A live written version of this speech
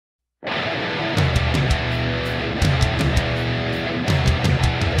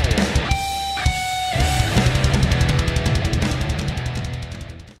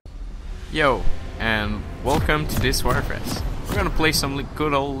Yo, and welcome to this Wirefest. We're gonna play some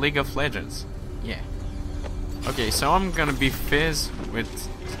good old League of Legends. Yeah. Okay, so I'm gonna be Fizz with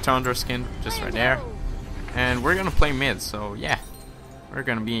the Tundra skin just right there. And we're gonna play mid, so yeah. We're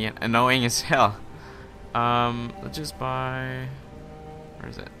gonna be annoying as hell. Let's just buy... Where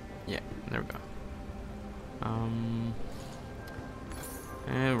is it? Yeah, there we go.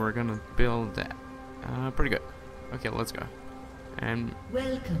 And we're gonna build that. Pretty good. Okay, let's go. And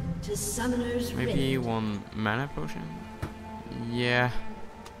welcome to Summoner's maybe Rift. one mana potion. Yeah.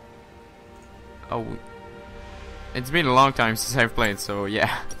 Oh, it's been a long time since I've played, so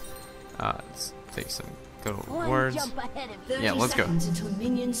yeah. Let's take some good old words. Yeah, let's go. Until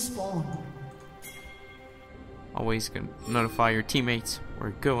minions spawn. Always gonna notify your teammates where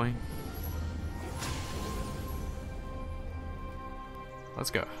you're going. Let's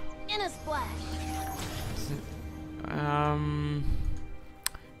go. In a splash.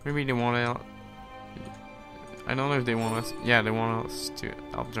 Maybe they want to. I don't know if they want us. Yeah, they want us to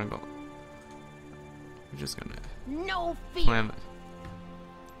help jungle. We're just gonna plant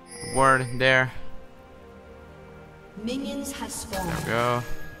a word there. Minions have spawned. There we go.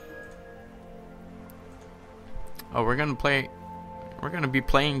 Oh, we're gonna play. We're gonna be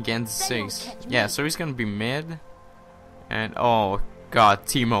playing against Ziggs. Yeah, so he's gonna be mid. And oh god,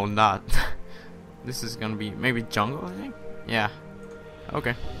 Teemo not. This is gonna be maybe jungle, I think? Yeah.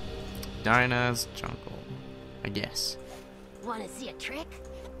 Okay. Dinah's jungle, I guess. Wanna see a trick?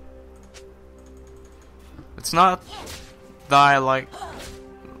 Let's not die like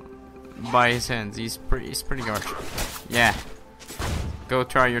by his hands. He's pretty garbage. Yeah. Go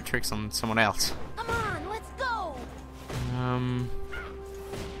try your tricks on someone else. Come on, let's go.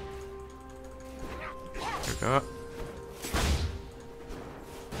 There we go.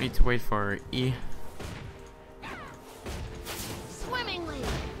 Need to wait for E. Swimmingly.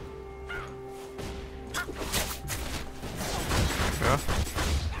 Go.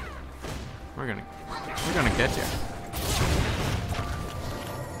 We're gonna get you.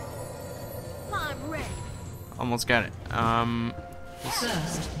 I'm ready. Almost got it.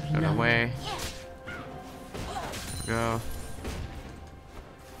 Just put it away. Go.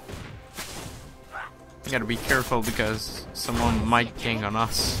 You gotta be careful because someone might gang on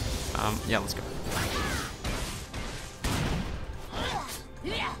us. Yeah, let's go.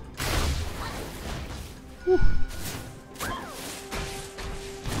 Whew.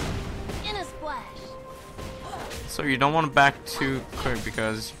 In a splash. So you don't want to back too quick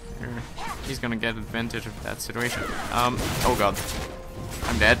because he's gonna get advantage of that situation. Oh god,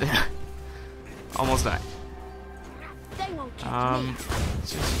 I'm dead. Almost died.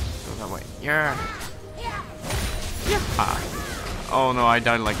 Let's just go that way. Yeah. Yeah. Oh no, I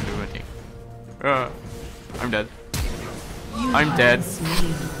died like a lunatic. I'm dead. I'm dead.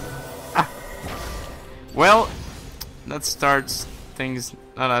 Well, that starts things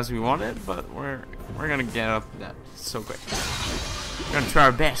not as we wanted, but we're gonna get up that so quick. We're gonna try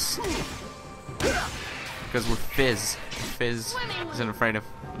our best because we're Fizz. Fizz isn't afraid of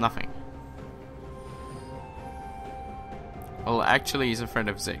nothing. Well, actually, he's afraid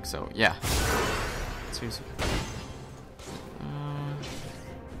of Zig, so yeah. Seriously.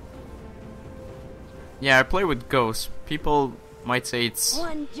 Yeah, I play with Ghost. People might say it's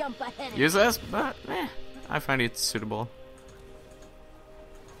useless, but I find it suitable.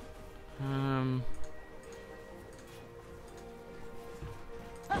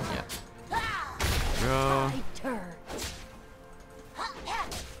 Yeah. Go. There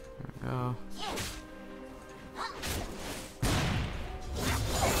we go.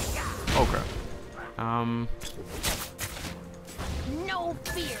 Oh crap. No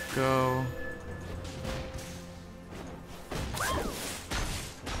fear. Go.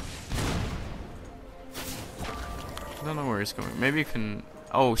 I don't know where he's going. Maybe you can.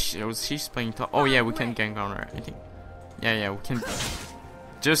 Oh, she's playing top. Oh yeah, we can gank on her. I think. Yeah, we can.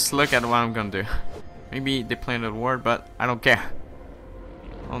 Just look at what I'm gonna do. Maybe they planted a ward, but I don't care.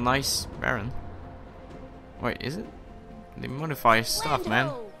 Oh, nice Baron. Wait, is it? They modify stuff,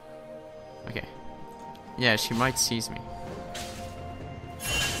 man. Okay. Yeah, she might seize me.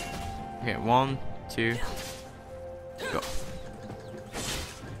 Okay, 1, 2, go.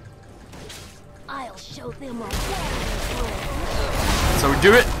 I'll show them So we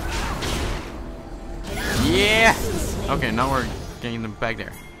do it. Yeah. Okay, now we're getting them back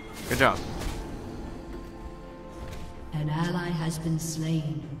there. Good job. An ally has been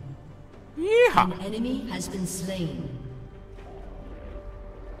slain. Yeah. An enemy has been slain.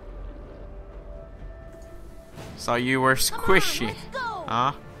 So you were squishy,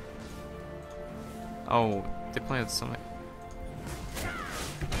 huh? Oh, they planted something.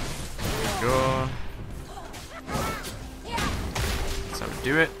 go. That's how we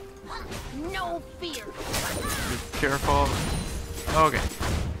do it. No fear. Be careful. Okay.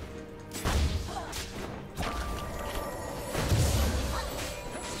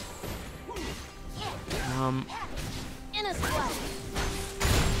 In a splash.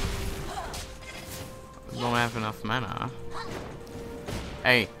 Don't have enough mana.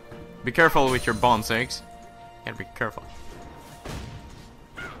 Hey, be careful with your bomb eggs. Gotta be careful.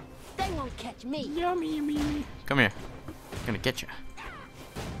 They won't catch me. Yummy, yummy. Come here. I'm gonna get you.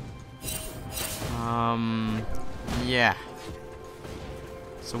 Yeah.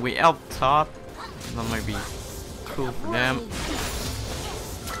 So we help top. That might be cool for them.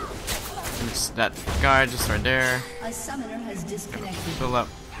 It's that guy just right there. A summoner has disconnected. Fill up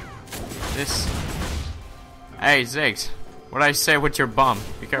this. Hey, Ziggs. What I say with your bomb?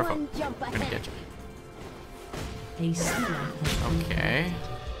 Be careful. One jump I'm gonna ahead. get you. A summoner has been Okay.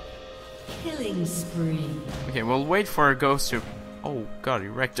 killing spree. Okay, we'll wait for a ghost to. Oh god,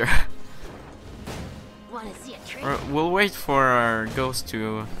 Erector. Wanna see a trick? We'll wait for our ghost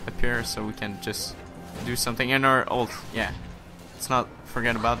to appear so we can just do something in our ult. Yeah. Let's not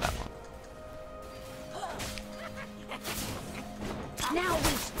forget about that one. Now we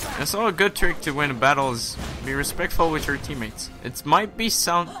strike. That's all a good trick to win a battle is be respectful with your teammates. It might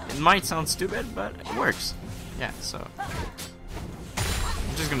sound stupid, but it works. Yeah, so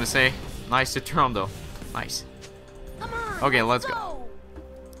I'm just gonna say nice to Toronto. Nice. Come on. Okay, let's go.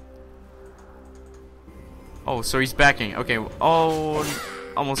 Oh, so he's backing. Okay, oh,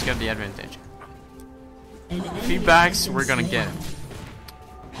 almost got the advantage. If he backs, we're gonna get him.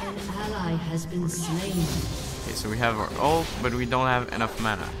 An ally has been slain. Okay, so we have our ult, but we don't have enough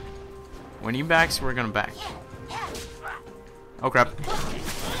mana. When he backs, we're gonna back. Oh crap.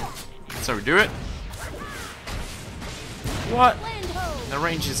 That's how we do it. What? The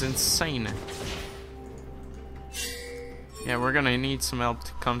range is insane. Yeah, we're gonna need some help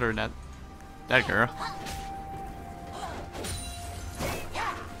to counter that girl.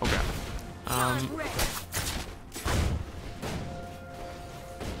 Okay.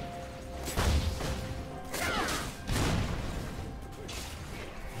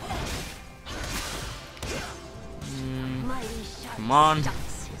 Come on.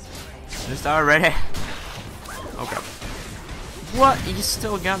 Just already. Okay. What? You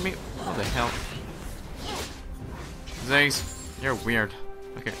still got me? What the hell? Ziggs, you're weird.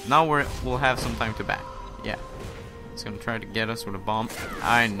 Okay, now we'll have some time to back. Yeah. He's gonna try to get us with a bomb.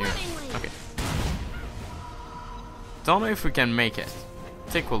 I knew. Okay. Don't know if we can make it.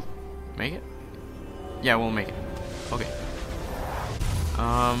 Think we'll make it? Yeah, we'll make it. Okay.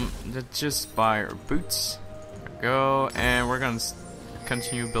 Let's just buy our boots. There we go, and we're gonna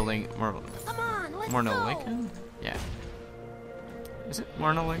continue building more. Come on, let's More no go. Lincoln? Yeah. Is it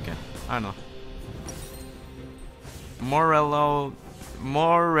more no Lincoln? I don't know. Morello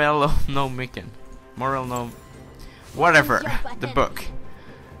no Micken. Morel no whatever. The book.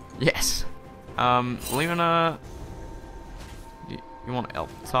 Yes. Leona, you want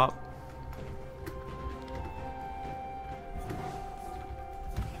elf top?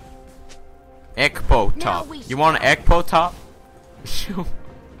 Ekpo top. You want Ekpo top?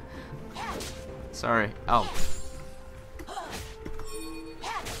 Sorry, elf.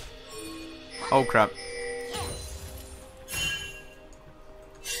 Oh crap.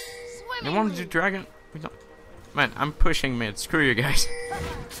 You want to do dragon? We don't. Man, I'm pushing mid. Screw you guys.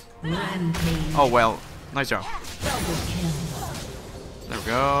 Rampage. Oh well, nice job. Double kill. There we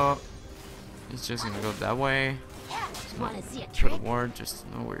go. He's just gonna go that way. Wanna see a Put trick? a ward, just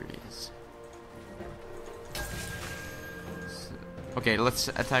to know where he is. Okay, let's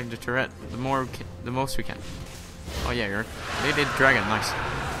attack the turret. The most we can. Oh yeah, they did dragon. Nice.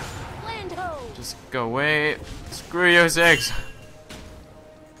 Land ho. Just go away. Screw you, Ziggs.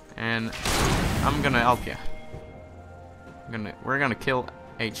 And I'm gonna help you. We're gonna kill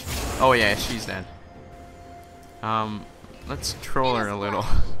H. Oh yeah, she's dead. Let's troll her a little.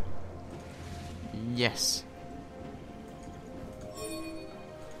 Yes.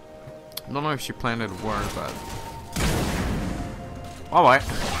 I don't know if she planted a ward, but alright.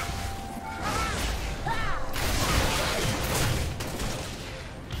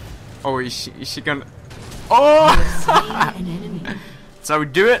 Oh, is she gonna? Oh! Slain an enemy. That's how we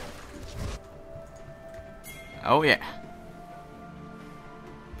do it. Oh yeah.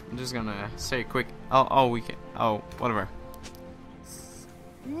 I'm just gonna say a quick. Oh, we can. Oh, whatever.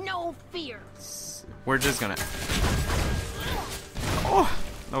 No fear. We're just gonna. Oh,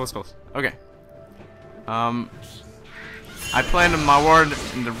 that was close. Okay. I planted my ward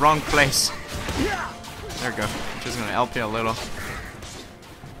in the wrong place. There we go. Just gonna help you a little.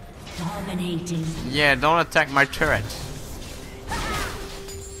 Dominating. Yeah, don't attack my turret.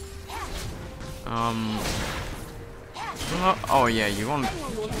 Oh yeah, you won't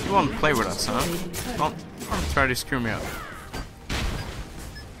play with us, huh? Don't try to screw me up.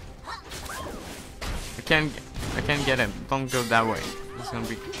 I can't get him. Don't go that way. It's gonna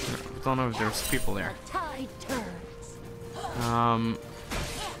be. I don't know if there's people there. Tide turns.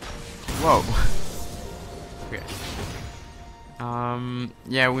 Whoa. Okay.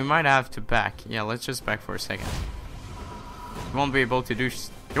 Yeah, we might have to back. Yeah, let's just back for a second. You won't be able to do.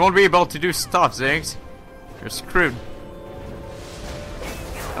 You won't be able to do stuff, Ziggs. You're screwed.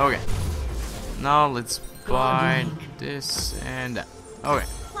 Okay. Now let's buy this and that. Okay.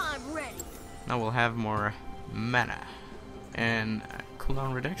 I'm ready. Now we'll have more mana and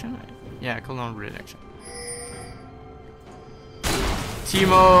cooldown reduction. Yeah, cooldown reduction.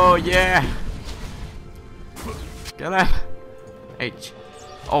 Teemo, yeah. Get up. H.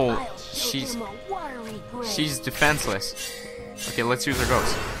 Oh, I'll show them a watery grave. she's defenseless. Okay, let's use her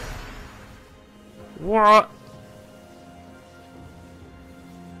ghost. What?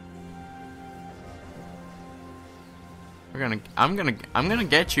 I'm gonna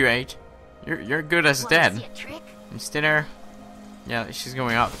get you, H. You're good as Wanna dead. see a trick? You stay there. Yeah, she's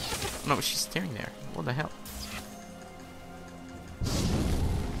going up. No, she's staying there. What the hell?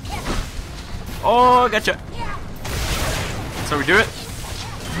 Oh, gotcha. So we do it.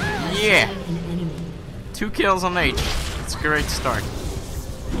 Yeah. 2 kills on H. It's a great start.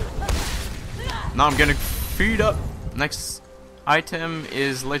 Now I'm gonna feed up. Next item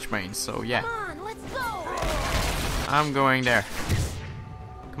is Lich Bane. So yeah, Come on, let's go. I'm going there.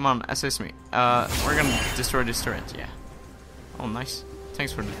 Come on, assist me. We're gonna destroy this turret. Yeah. Oh, nice.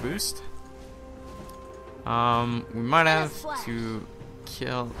 Thanks for the boost. We might have to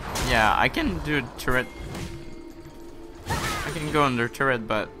kill. Yeah, I can do a turret. I can go under turret,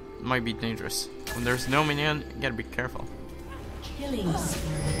 but it might be dangerous. When there's no minion, you gotta be careful. Killing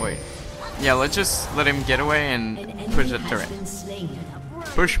spree. Wait. Yeah, let's just let him get away and An push enemy the has turret. been slain.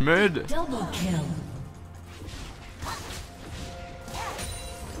 Push mid. Double kill.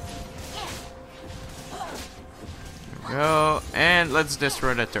 Go and let's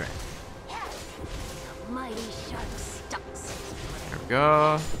destroy the turret. Mighty shark stalks. There we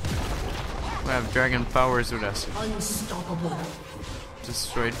go. We have dragon powers with us. Unstoppable.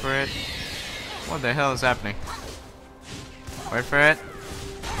 Just wait for it. What the hell is happening? Wait for it.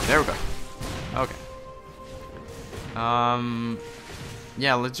 There we go. Okay.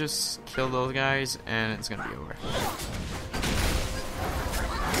 Yeah, let's just kill those guys and it's gonna be over.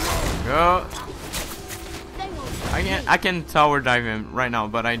 Go. I can tower dive him right now,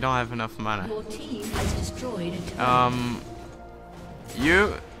 but I don't have enough mana. Your team has destroyed a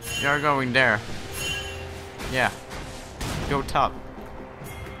turret. You're going there. Yeah. Go top.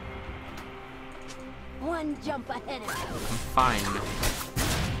 One jump ahead of you. I'm fine.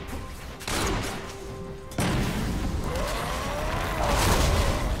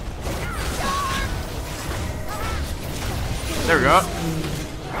 There we go.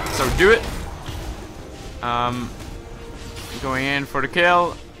 So do it. Going in for the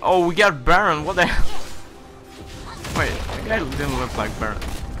kill. Oh, we got Baron. What the hell? Wait, the guy didn't look like Baron.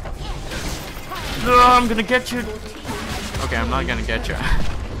 No, I'm gonna get you. Okay, I'm not gonna get you.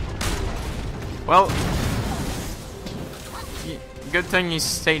 Well, good thing you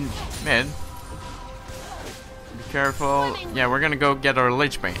stayed mid. Be careful. Yeah, we're gonna go get our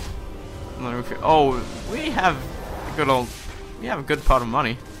Lich Bane. Oh, we have a good old. We have a good pot of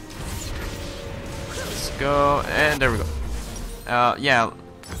money. Let's go, and there we go. Yeah,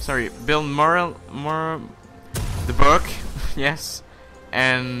 sorry, build more the book, yes,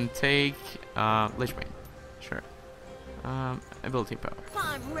 and take Lich Bane, sure. Ability power.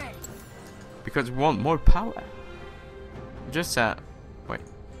 I'm ready. Because we want more power. Just wait,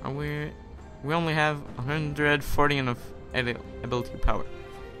 are we only have 140 enough ability power.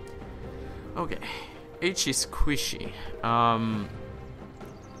 Okay, H is squishy.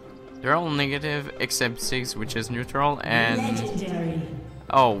 They're all negative except 6, which is neutral, and Legendary.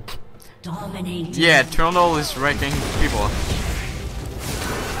 oh, Dominating. yeah, Trundle is wrecking people.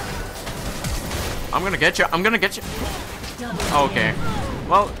 I'm gonna get you. I'm gonna get you. Okay,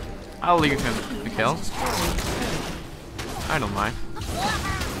 well, I'll leave him the kill. I don't mind.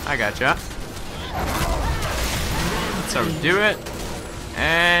 I gotcha. So do it,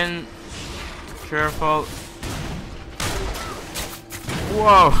 and careful.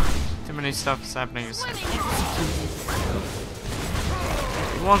 Whoa. Too many stuff is happening. He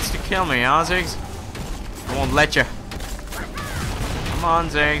wants to kill me, huh, Ziggs? I won't let you. Come on,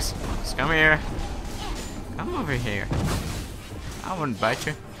 Ziggs. Just come here. Come over here. I wouldn't bite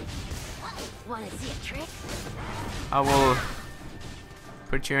you. Wanna see a trick? I will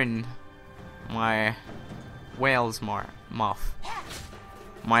put you in my whale's mouth.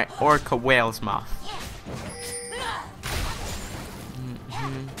 My orca whale's mouth.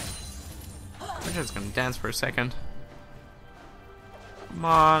 We're just gonna dance for a second. Come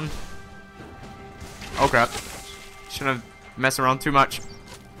on. Oh crap. Shouldn't have messed around too much.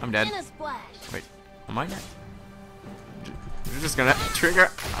 I'm dead. In a splash. Wait, am I dead? You're just gonna trigger.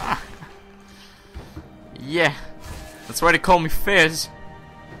 Ah. Yeah. That's why they call me Fizz.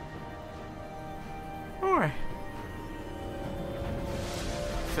 Alright.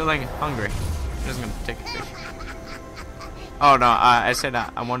 Feeling hungry. I'm just gonna take a fish. Oh no, I said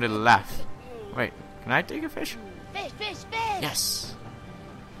I wanted to laugh. Wait, can I take a fish? Fish, fish, fish. Yes.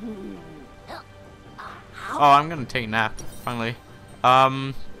 Oh, I'm gonna take a nap, finally.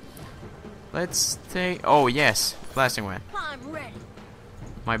 Let's take... Oh, yes. Blasting one. I'm ready.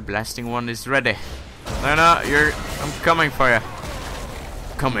 My blasting one is ready. No, no, you're... I'm coming for you.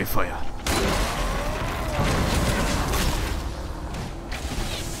 Coming for you.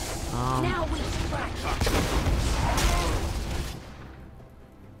 Now we strike.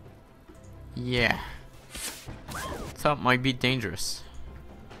 Yeah. Thought might be dangerous.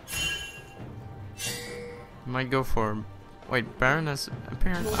 Might go for... Wait, Baron has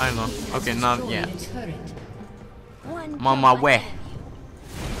appeared? I don't know. Okay, not yet. I'm on my way.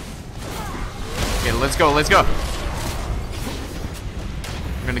 Okay, let's go, let's go.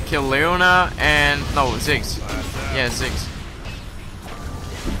 I'm gonna kill Leona and... No, Ziggs. Yeah, Ziggs.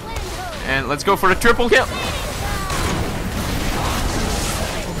 And let's go for the triple kill.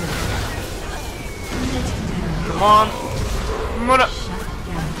 Come on. Mother.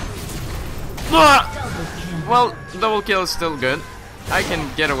 Ah! Well, double kill is still good. I can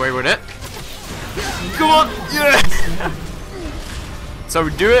get away with it. Come on. Yeah. So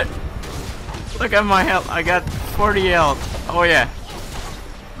we do it. Look at my health. I got 40 health. Oh yeah.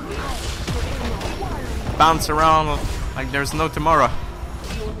 Bounce around like there's no tomorrow.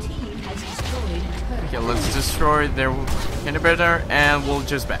 Okay, let's destroy their inhibitor and we'll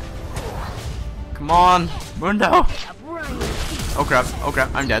just back. Come on, Mundo. Oh crap,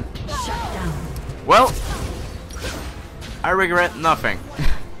 I'm dead. Well, I regret nothing.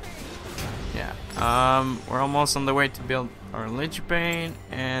 Yeah, we're almost on the way to build our Lich Bane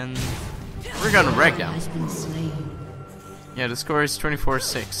and we're gonna wreck them. Yeah, the score is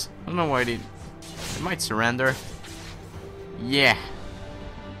 24-6. I don't know why they might surrender. Yeah.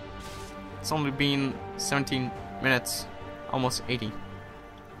 It's only been 17 minutes, almost 80.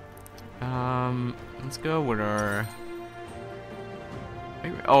 Let's go with our...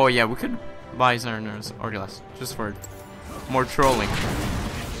 Oh yeah, we could buy Zerner's Orgulus just for more trolling.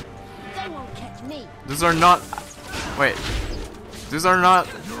 They won't catch me. These are not... Wait. These are not...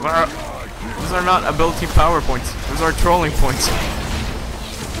 These are not ability power points. Those are trolling points.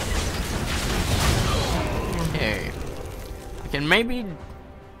 Okay. I can maybe...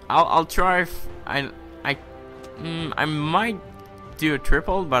 I'll try if I might do a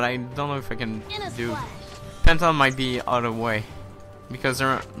triple, but I don't know if I can do. Penta might be out of the way because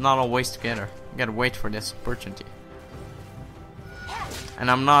they're not always together. You gotta wait for this opportunity. And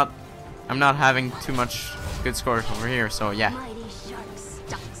I'm not having too much good scores over here, so yeah.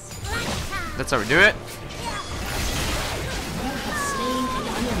 That's how we do it.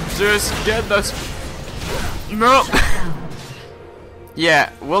 Just get this. No.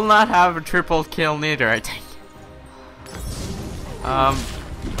 Yeah, we'll not have a triple kill neither, I think.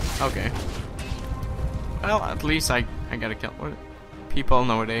 Okay. Well, at least I got a kill. What? People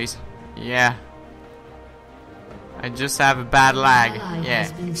nowadays. Yeah. I just have a bad lag. Yeah,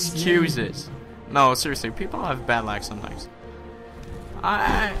 excuses. No, seriously, people have bad lag sometimes.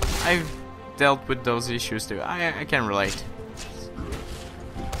 I've dealt with those issues too. I can relate.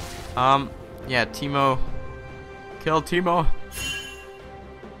 Yeah, Teemo. Kill Teemo.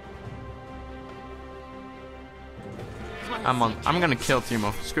 I'm gonna kill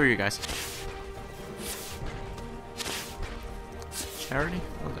Teemo. Screw you guys. Charity?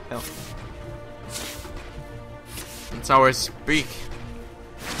 What the hell? That's how I speak.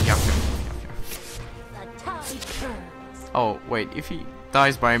 Oh wait, if he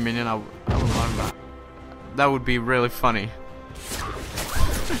dies by a minion, I will learn that. That would be really funny.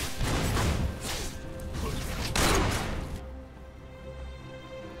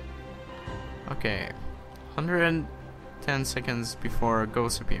 Okay, 110 seconds before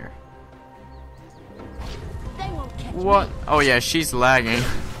ghosts appear. What? Oh yeah, she's lagging.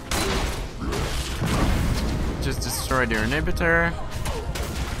 Just destroy their inhibitor.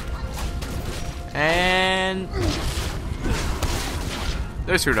 And...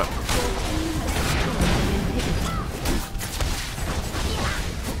 they're screwed up.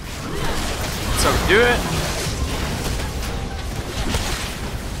 do it.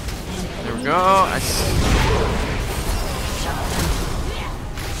 There we go.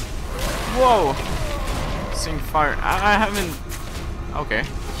 Whoa! Seeing fire. I haven't. Okay.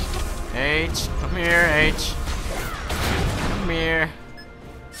 H, come here, H. Come here.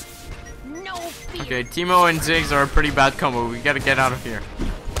 No fear. Okay, Teemo and Ziggs are a pretty bad combo. We gotta get out of here.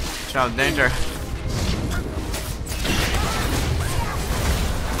 Child, danger.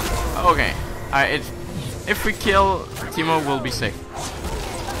 Okay. If we kill Teemo, we'll be safe.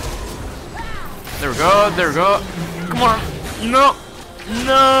 There we go. There we go. Come on. No.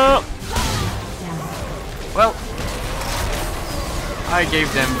 No. Well, I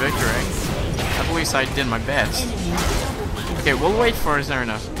gave them victory. At least I did my best. Okay, we'll wait for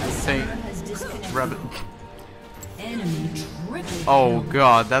Zerna. Say, rabbit. Oh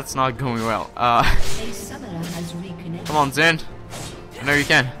god, that's not going well. Come on, Zen. I know you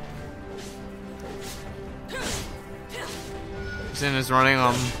can. Zen is running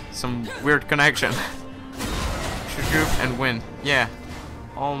on some weird connection. Should group and win. Yeah.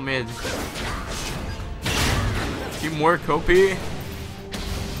 All mid. Teamwork, OP.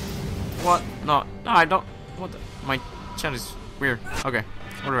 What? No, I don't. What? My chat is weird. Okay,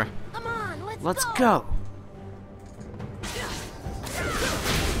 whatever. Come on, Let's go.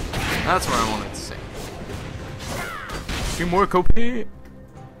 That's what I wanted to say. Teamwork, OP.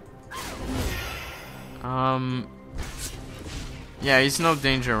 Yeah, he's no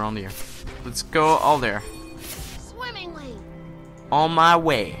danger around here. Let's go all there. Swimmingly. On my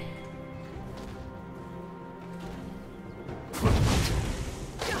way.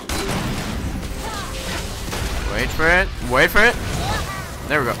 Wait for it. Wait for it.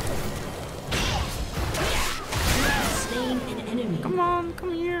 There we go. Come on,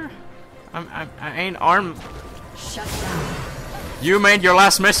 come here. I ain't armed. You made your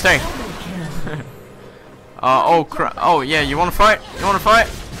last mistake. Oh crap. Oh yeah, you wanna fight? You wanna fight?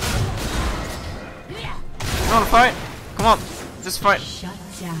 You wanna fight? Come on, just fight.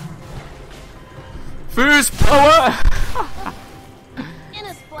 Fizz power!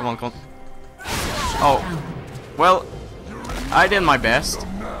 Come on, come on. Oh. Well, I did my best.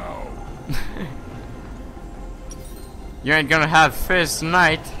 You ain't gonna have Fizz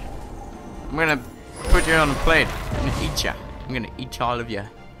tonight. I'm gonna put you on a plate. I'm gonna eat ya. I'm gonna eat all of you.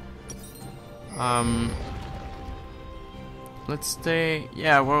 Let's stay.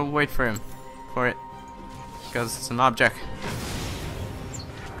 Yeah, we'll wait for him. For it. Because it's an object.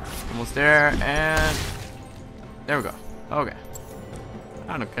 Almost there, and there we go. Okay.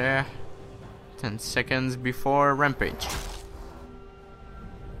 I don't care. 10 seconds before rampage.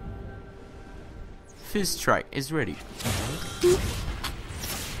 Fizz strike is ready.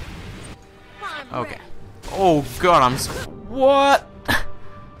 Okay. Oh god, I'm so. What?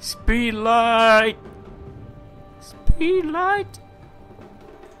 Speed light. Speed light.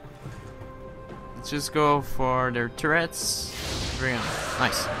 Let's just go for their turrets.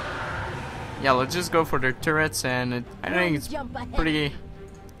 Nice. Yeah, let's just go for their turrets, and I think it's pretty.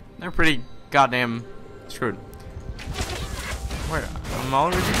 They're pretty goddamn screwed. Where? I'm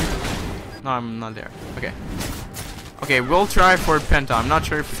already. No, I'm not there. Okay. Okay, we'll try for Penta. I'm not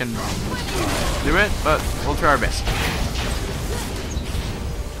sure if we can do it, but we'll try our best.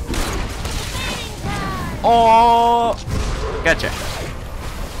 Oh! Gotcha.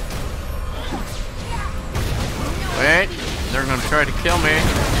 Wait, they're gonna try to kill me.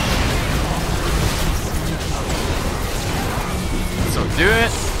 So do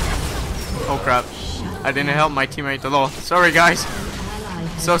it. Oh crap. I didn't help my teammate at all. Sorry guys.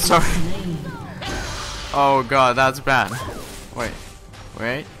 So sorry. Oh god, that's bad. Wait.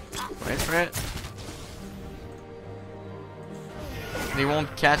 Wait for it. They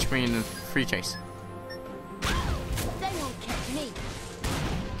won't catch me in the free chase. They won't catch me.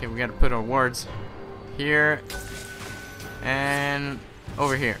 Okay, we gotta put our wards here and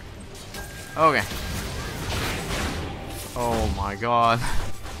over here. Okay. Oh my god.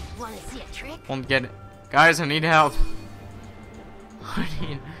 Wanna see a trick? Won't get it. Guys, I need help. I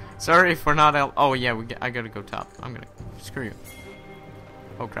need. Sorry for not help. Oh yeah, I gotta go top. I'm gonna screw you.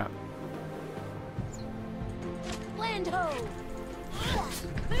 Oh crap. Land ho!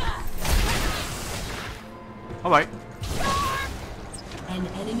 All right. An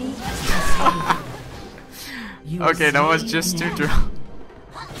enemy has been slain. Okay, that was just too draw.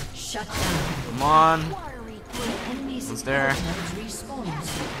 Shut down. Come on. Enemies What's there? respawns.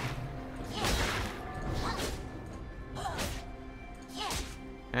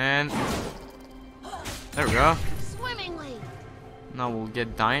 And there we go. Swimmingly. Now we'll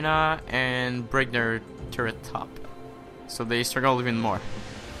get Dinah and break their turret top, so they struggle even more.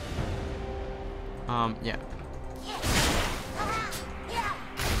 Yeah.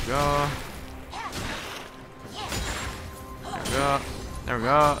 Go. There we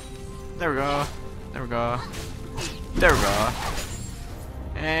go. There we go. There we go. There we go.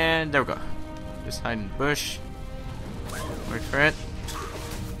 And there we go. Just hide in the bush. Wait for it.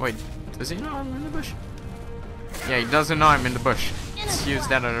 Wait, does he know I'm in the bush? Yeah, he doesn't know I'm in the bush. Let's use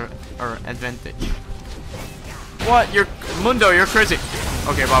that at our advantage. What? You're Mundo, you're crazy.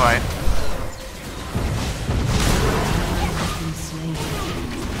 Okay, bye bye.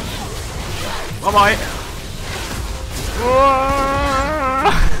 Bye bye.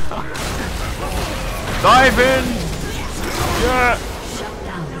 Dive in! Yeah!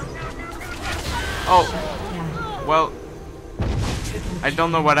 Oh. Well, I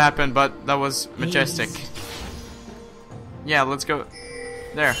don't know what happened, but that was majestic. Yeah, let's go.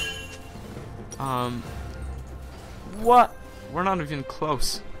 There. What? We're not even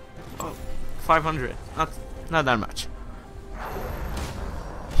close. Oh, 500. Not that much.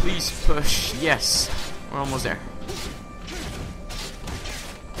 Please push. Yes. We're almost there.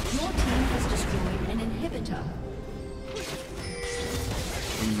 Your team has destroyed an inhibitor.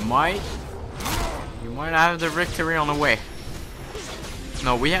 We might have the victory on the way.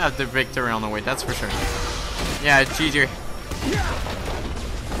 No, we have the victory on the way, that's for sure. Yeah, GG.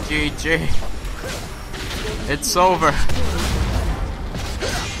 GG. It's over.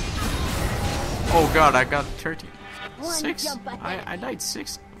 Oh god, I got 36. I died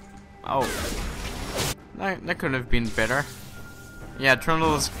 6. Oh. That could have been better. Yeah,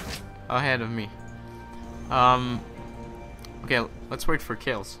 Trundle's ahead of me. Okay, let's wait for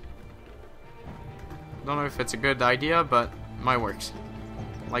kills. Don't know if it's a good idea, but my works.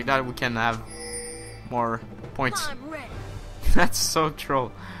 Like that we can have more points. That's so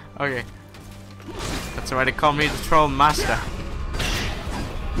troll. Okay. That's why they call me the troll master.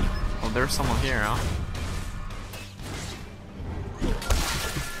 Oh, there's someone here, huh?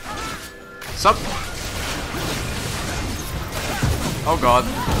 Sup? Oh god.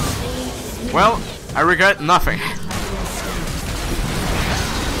 Well, I regret nothing.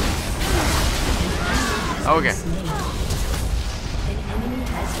 Okay.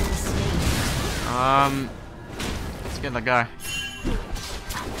 Let's get the guy.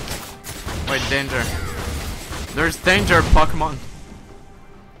 Wait, danger. There's danger, Pokemon.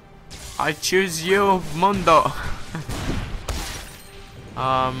 I choose you, Mundo.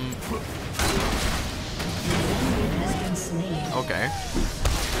 Okay.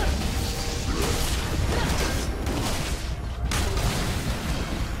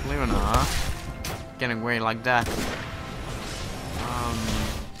 Leona getting away like that.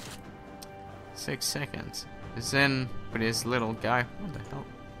 6 seconds. He's in with his little guy. What the hell?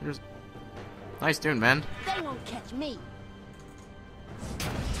 There's nice dude, man. They won't catch me.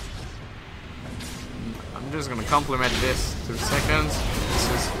 I'm just gonna compliment this. 2 seconds.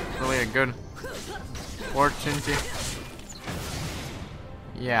 This is really a good opportunity.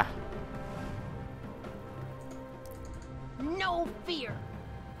 Yeah. No fear.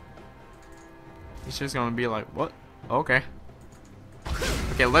 He's just gonna be like, what? Okay.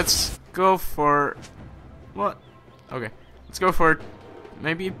 Okay, let's go for... What? Okay. Let's go for...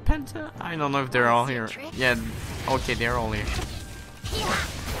 Maybe Penta? I don't know if they're all here. Yeah, okay, they're all here. There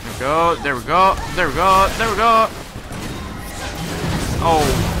we go, there we go, there we go, there we go!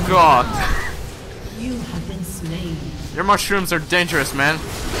 Oh, God. You have been slain. Your mushrooms are dangerous, man.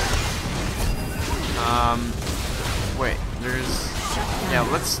 Wait, there's... Yeah,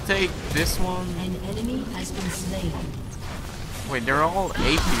 let's take this one. An enemy has been slain. Wait, they're all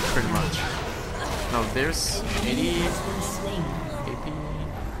AP pretty much. No, there's 80 AP.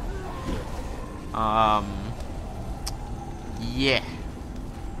 Yeah.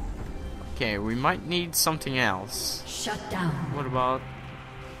 Okay, we might need something else. Shut down. What about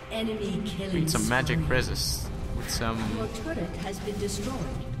Enemy killing. need some magic spree. resist with some... Your turret has been destroyed.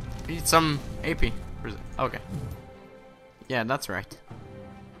 Need some AP. Okay. Yeah, that's right.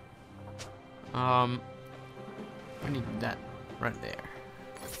 We need that right there.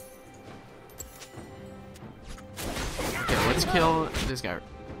 Okay, let's kill this guy,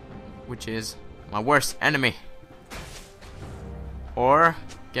 which is my worst enemy. Or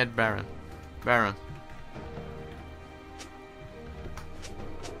get Baron. Baron.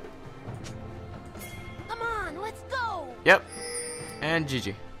 Come on, let's go. Yep. And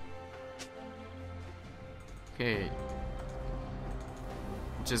GG. Okay.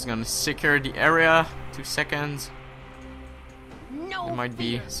 Just gonna secure the area. 2 seconds. No There might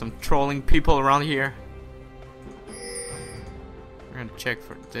be fear. some trolling people around here. We're gonna check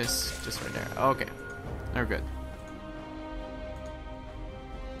for this just right there. Okay. They're good.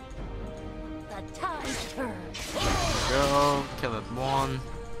 The the tide turn. Go, kill that one.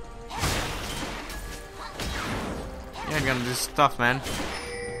 Yeah, I'm gonna do stuff, man.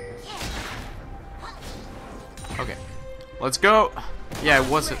 Okay, let's go. Yeah, it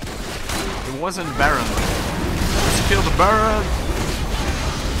wasn't Baron. Let's kill the Baron.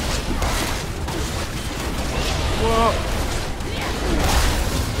 Whoa.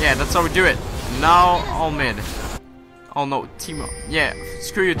 Yeah, that's how we do it. Now all mid. Oh no, Teemo. Yeah,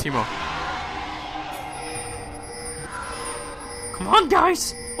 screw you, Teemo. Come on,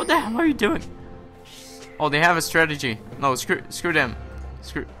 guys. What the hell are you doing? Oh, they have a strategy. No, screw them.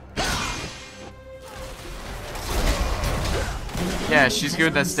 Screw. Yeah, she's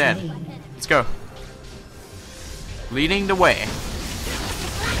good. That's dead. Let's go. Leading the way.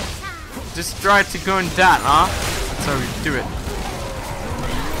 Just try to go in that, huh? That's how we do it.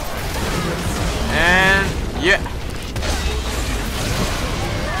 And yeah.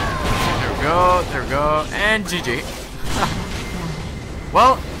 There we go, and GG.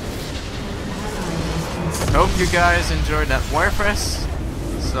 Well, hope you guys enjoyed that Wirefest.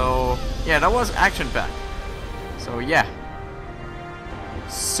 So yeah, that was action packed. So yeah,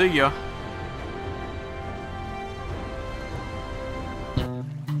 see ya.